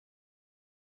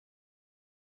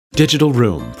Digital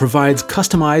Room provides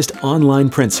customized online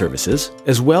print services,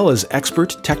 as well as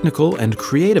expert technical and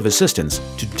creative assistance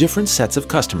to different sets of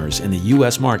customers in the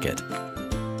U.S. market.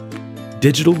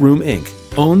 Digital Room Inc.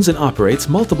 owns and operates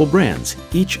multiple brands,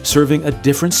 each serving a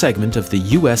different segment of the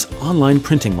U.S. online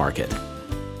printing market.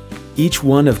 Each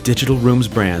one of Digital Room's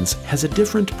brands has a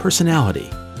different personality,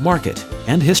 market,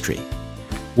 and history.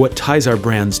 What ties our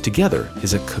brands together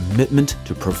is a commitment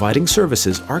to providing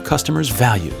services our customers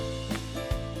value.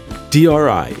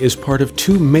 DRI is part of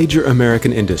two major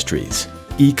American industries,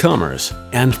 e-commerce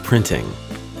and printing.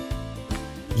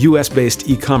 US-based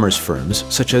e-commerce firms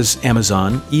such as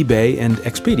Amazon, eBay, and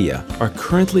Expedia are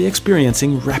currently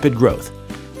experiencing rapid growth,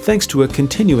 thanks to a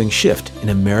continuing shift in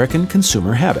American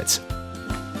consumer habits.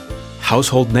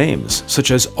 Household names such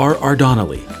as R.R.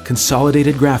 Donnelley,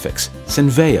 Consolidated Graphics,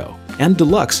 Senveo, and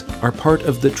Deluxe are part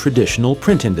of the traditional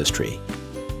print industry.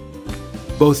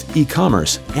 Both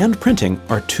e-commerce and printing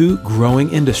are two growing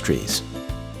industries.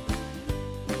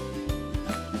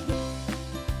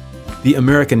 The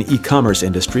American e-commerce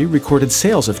industry recorded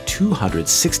sales of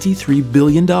 $263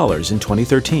 billion in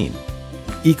 2013,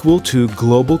 equal to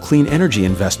global clean energy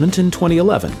investment in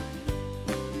 2011.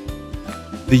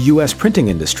 The U.S. printing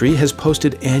industry has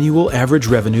posted annual average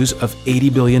revenues of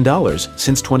 $80 billion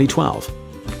since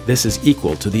 2012. This is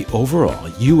equal to the overall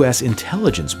U.S.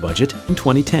 intelligence budget in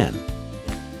 2010.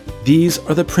 These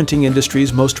are the printing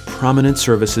industry's most prominent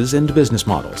services and business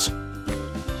models.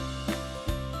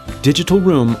 Digital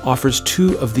Room offers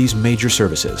two of these major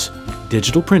services,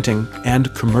 digital printing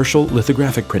and commercial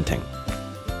lithographic printing.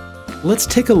 Let's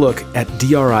take a look at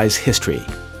DRI's history.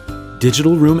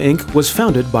 Digital Room Inc. was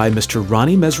founded by Mr.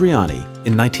 Ronnie Mesriani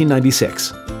in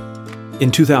 1996.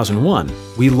 In 2001,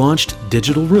 we launched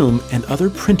Digital Room and other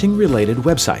printing-related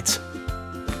websites.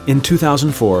 In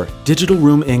 2004, Digital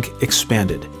Room Inc.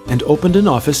 expanded and opened an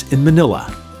office in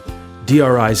Manila.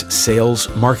 DRI's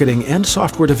sales, marketing, and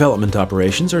software development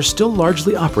operations are still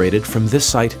largely operated from this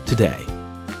site today.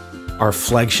 Our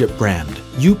flagship brand,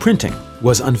 UPrinting,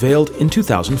 was unveiled in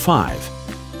 2005.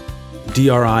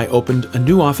 DRI opened a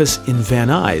new office in Van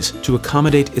Nuys to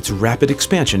accommodate its rapid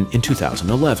expansion in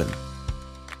 2011.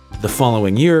 The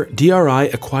following year, DRI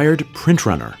acquired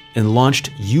PrintRunner and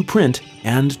launched UPrint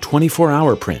and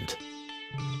 24-Hour Print.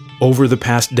 Over the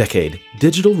past decade,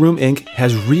 Digital Room Inc.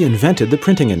 has reinvented the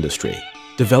printing industry,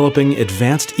 developing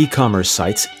advanced e-commerce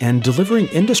sites and delivering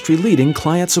industry-leading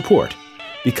client support,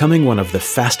 becoming one of the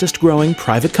fastest-growing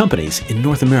private companies in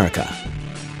North America.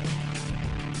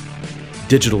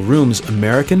 Digital Room's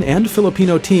American and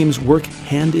Filipino teams work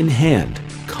hand in hand,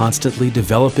 constantly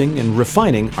developing and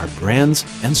refining our brands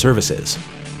and services.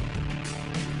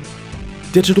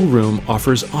 Digital Room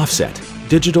offers offset,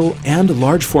 digital, and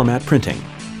large format printing.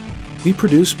 We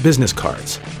produce business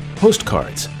cards,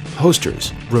 postcards,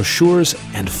 posters, brochures,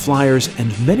 and flyers,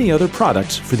 and many other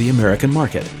products for the American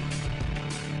market.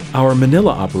 Our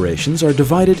Manila operations are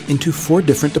divided into 4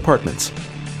 different departments: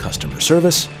 customer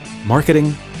service,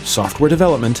 marketing, software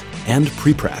development, and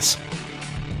pre-press.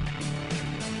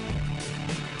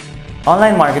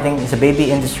 Online marketing is a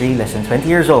baby industry less than 20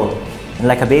 years old, and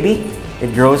like a baby,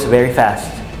 it grows very fast.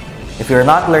 If we are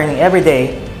not learning every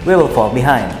day, we will fall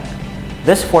behind.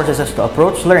 This forces us to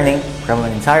approach learning from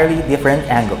an entirely different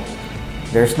angle.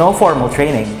 There is no formal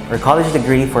training or college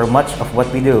degree for much of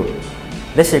what we do.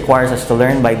 This requires us to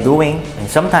learn by doing and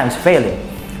sometimes failing,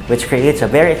 which creates a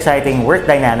very exciting work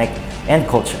dynamic and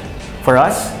culture. For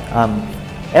us,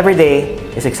 every day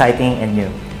is exciting and new.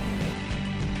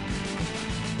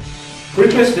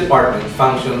 Pre-press department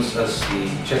functions as the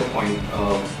checkpoint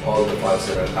of all the files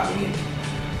that are coming in.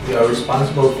 We are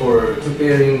responsible for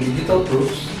preparing digital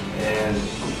proofs and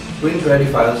print-ready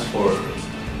files for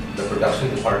the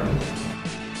production department.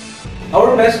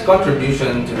 Our best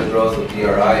contribution to the growth of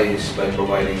DRI is by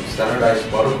providing standardized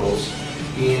protocols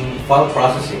in file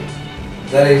processing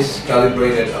that is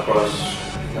calibrated across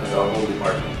the whole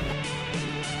department.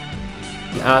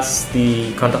 As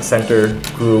the contact center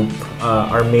group,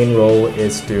 our main role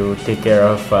is to take care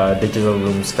of Digital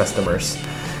Room's customers.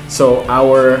 So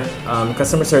our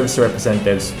customer service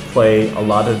representatives play a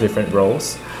lot of different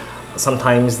roles.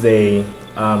 Sometimes they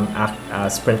act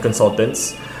as print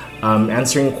consultants,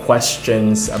 answering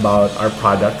questions about our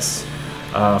products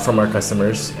from our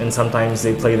customers, and sometimes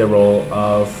they play the role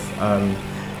of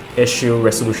issue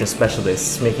resolution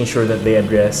specialists, making sure that they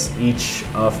address each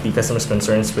of the customer's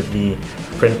concerns with the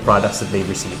print products that they've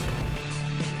received.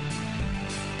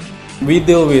 We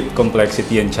deal with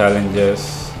complexity and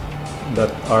challenges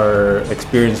that are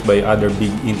experienced by other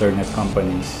big internet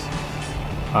companies.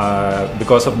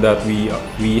 Because of that,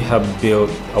 we have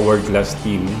built a world-class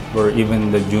team where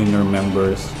even the junior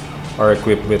members are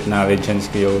equipped with knowledge and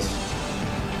skills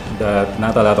that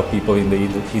not a lot of people in the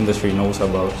industry knows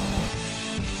about.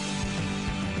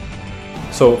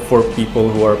 So for people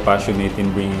who are passionate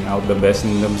in bringing out the best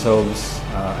in themselves,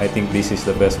 I think this is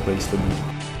the best place to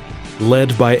be.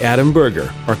 Led by Adam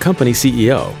Berger, our company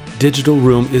CEO, Digital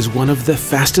Room is one of the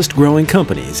fastest growing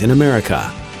companies in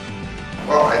America.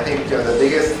 Well, I think the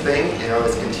biggest thing,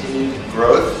 is continued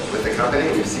growth with the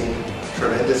company. We've seen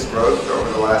tremendous growth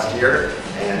over the last year,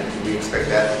 and we expect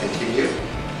that to continue.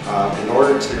 In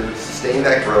order to sustain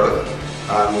that growth,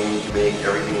 we need to make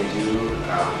everything we do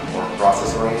more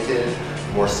process-oriented,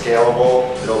 more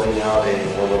scalable, building out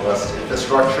a more robust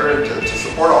infrastructure to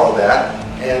support all of that,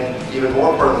 and even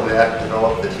more important than that,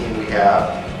 develop the team we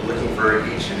have. We're looking for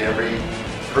each and every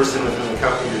person within the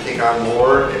company to take on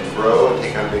more and grow and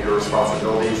take on bigger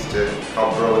responsibilities to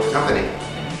help grow with the company.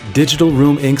 Digital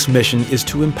Room Inc.'s mission is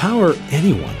to empower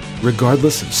anyone,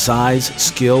 regardless of size,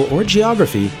 skill, or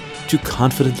geography, to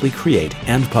confidently create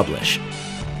and publish.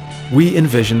 We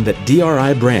envision that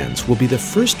DRI brands will be the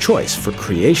first choice for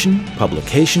creation,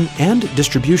 publication, and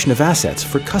distribution of assets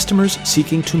for customers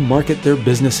seeking to market their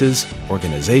businesses,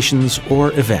 organizations,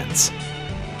 or events.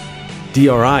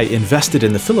 DRI invested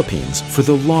in the Philippines for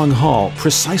the long haul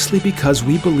precisely because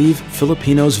we believe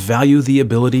Filipinos value the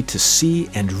ability to see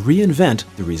and reinvent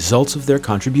the results of their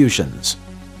contributions.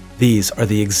 These are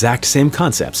the exact same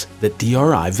concepts that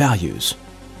DRI values.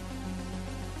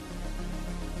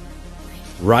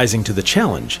 Rising to the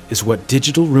challenge is what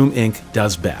Digital Room Inc.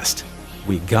 does best.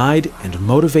 We guide and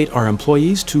motivate our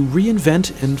employees to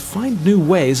reinvent and find new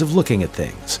ways of looking at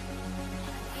things.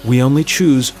 We only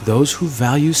choose those who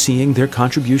value seeing their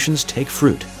contributions take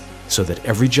fruit, so that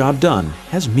every job done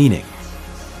has meaning.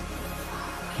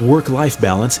 Work-life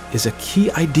balance is a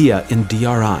key idea in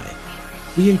DRI.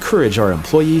 We encourage our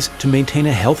employees to maintain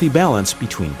a healthy balance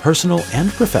between personal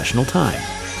and professional time.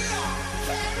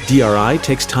 DRI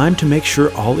takes time to make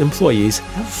sure all employees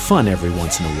have fun every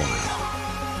once in a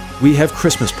while. We have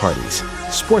Christmas parties,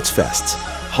 sports fests,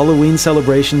 Halloween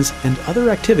celebrations, and other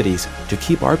activities to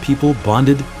keep our people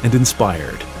bonded and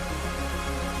inspired.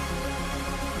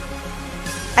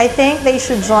 I think they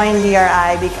should join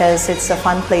DRI because it's a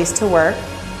fun place to work.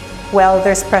 Well,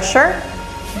 there's pressure,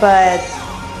 but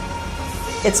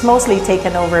it's mostly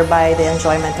taken over by the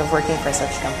enjoyment of working for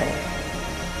such a company.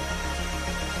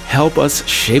 Help us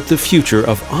shape the future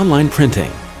of online printing.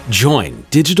 Join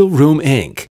Digital Room Inc.